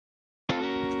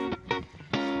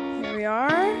we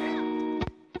are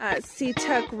at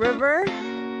Situk River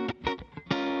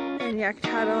in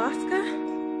Yakutat, Alaska.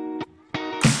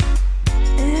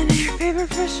 And your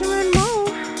favorite fisherman, Mo,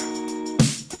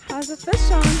 has a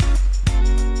fish on.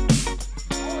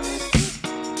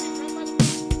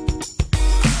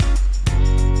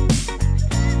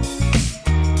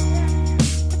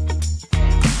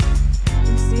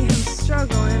 You see him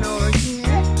struggling over here.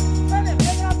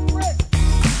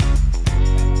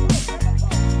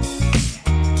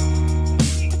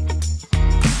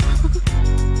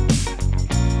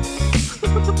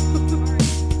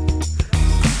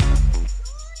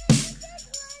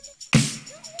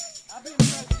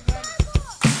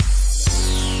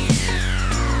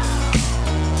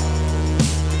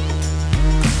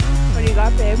 What do you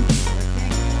got, babe?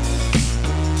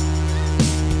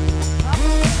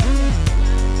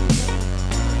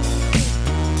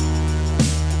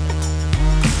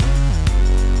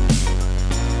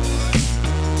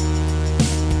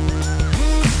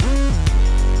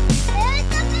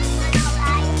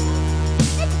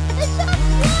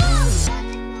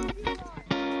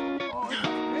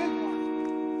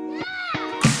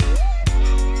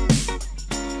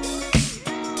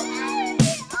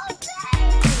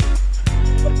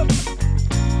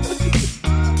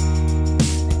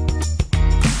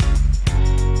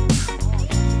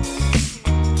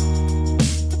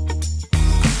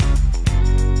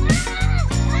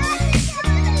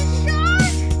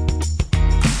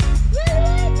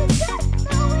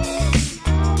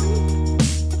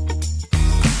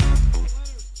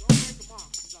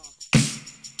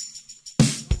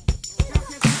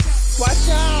 Watch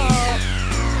out!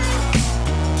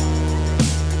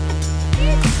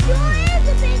 It sure is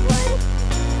a big one.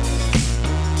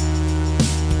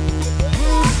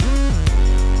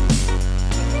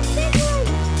 It's a big one.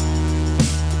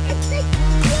 It's the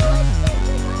cutest fish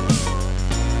of all.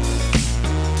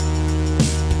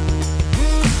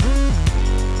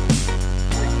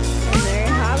 And there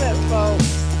you have it, folks.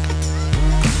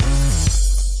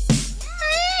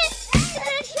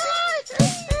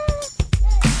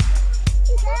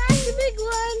 That's a big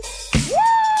one. Woo!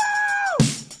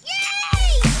 Yay!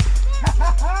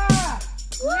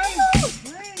 Woo!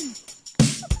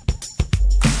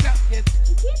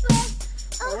 Keep it.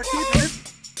 We're keeping it.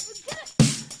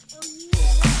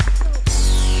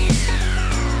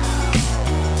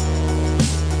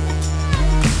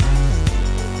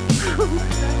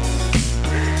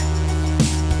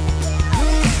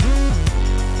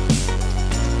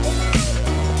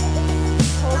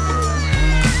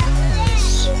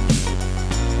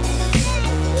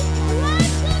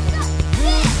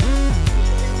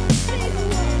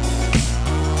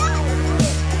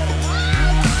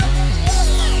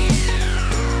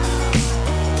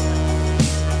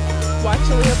 Watch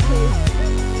Aaliyah, please.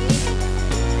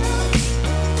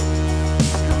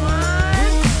 Come on,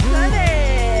 Sunday.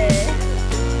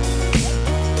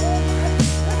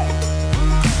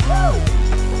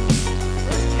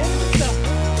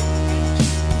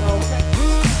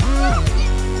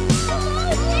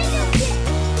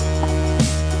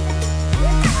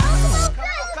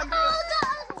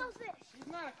 He's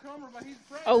not a comber, but he's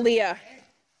fresh. Aaliyah.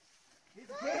 He's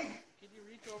big. Can you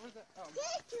reach over the? Oh.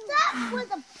 That was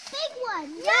a big one.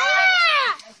 Yeah!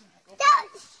 That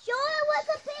sure was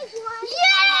a big one.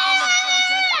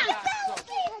 Yeah!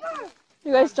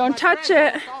 You guys don't touch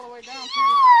it. It's all the way down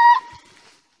too.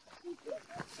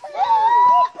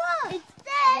 It's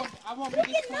dead. I won't be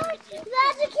disappointed with you.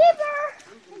 That's a keeper.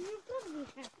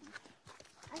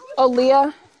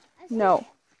 Aaliyah, no.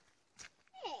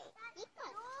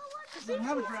 Doesn't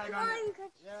have a drag on it.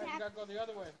 Yeah, you gotta go the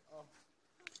other way. Oh.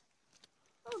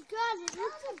 Oh God, it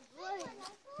looks so good.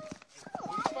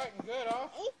 He's fighting good, huh?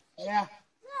 Yeah.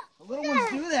 The little ones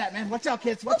do that, man. Watch out,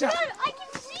 kids. Watch out. God, I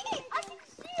can see it. I can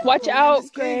see it. Watch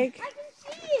out, Greg. I can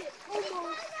see it. I can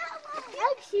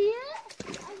see it.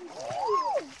 I can see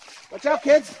it. Watch out,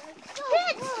 kids.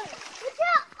 Kids, watch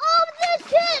out. Oh, there's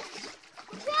kids.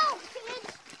 Watch out, kids.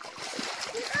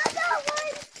 There's another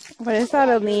one. What is that,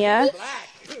 Aaliyah?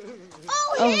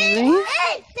 Oh, Aaliyah?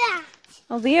 hey, that.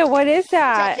 Aaliyah, what is Watch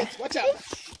out, that? kids. Watch out.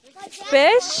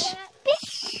 Fish?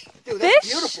 Fish. Dude, that's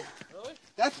Fish? beautiful.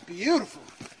 That's beautiful.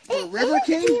 For a River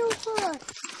King?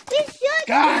 Fish.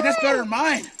 God, that's better than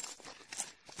mine.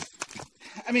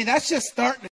 I mean, that's just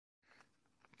starting.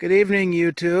 Good evening,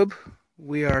 YouTube.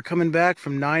 We are coming back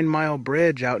from 9 Mile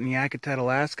Bridge out in Yakutat,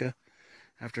 Alaska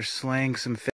after slaying some fish.